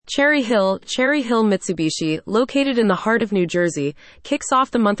Cherry Hill Mitsubishi, located in the heart of New Jersey, kicks off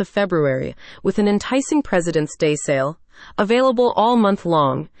the month of February with an enticing President's Day sale. Available all month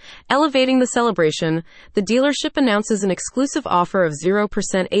long. Elevating the celebration, the dealership announces an exclusive offer of 0%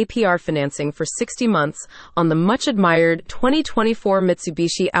 APR financing for 60 months on the much-admired 2024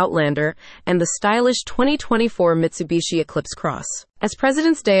 Mitsubishi Outlander and the stylish 2024 Mitsubishi Eclipse Cross. As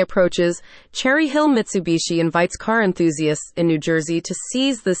President's Day approaches, Cherry Hill Mitsubishi invites car enthusiasts in New Jersey to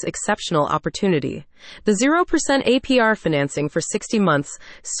seize this exceptional opportunity. The 0% APR financing for 60 months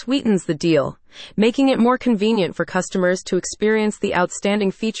sweetens the deal, making it more convenient for customers to experience the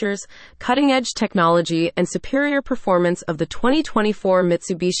outstanding features, cutting-edge technology, and superior performance of the 2024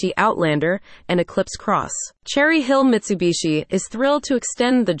 Mitsubishi Outlander and Eclipse Cross. Cherry Hill Mitsubishi is thrilled to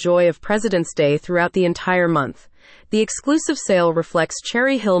extend the joy of President's Day throughout the entire month. The exclusive sale reflects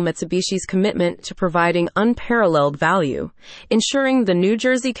Cherry Hill Mitsubishi's commitment to providing unparalleled value, ensuring the New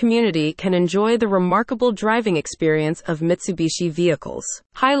Jersey community can enjoy the remarkable driving experience of Mitsubishi vehicles.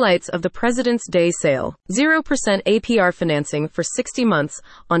 Highlights of the President's Day sale: 0% APR financing for 60 months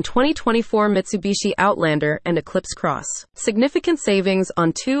on 2024 Mitsubishi Outlander and Eclipse Cross. Significant savings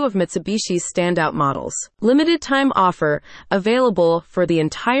on two of Mitsubishi's standout models. Limited time offer, available for the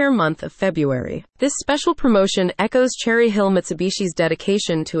entire month of February. This special promotion echoes Cherry Hill Mitsubishi's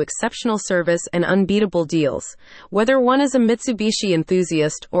dedication to exceptional service and unbeatable deals. Whether one is a Mitsubishi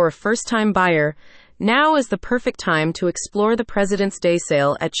enthusiast or a first-time buyer, now is the perfect time to explore the President's Day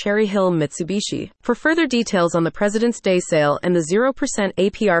sale at Cherry Hill Mitsubishi. For further details on the President's Day sale and the 0%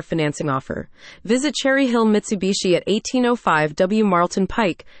 APR financing offer, visit Cherry Hill Mitsubishi at 1805 W. Marlton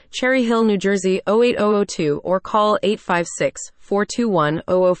Pike, Cherry Hill, New Jersey 08002, or call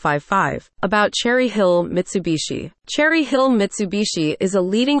 856-421-0055. About Cherry Hill Mitsubishi. Cherry Hill Mitsubishi is a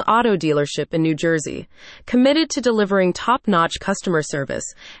leading auto dealership in New Jersey, committed to delivering top-notch customer service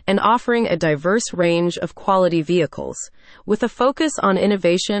and offering a diverse range of quality vehicles. With a focus on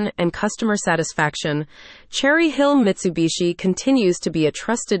innovation and customer satisfaction, Cherry Hill Mitsubishi continues to be a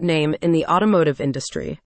trusted name in the automotive industry.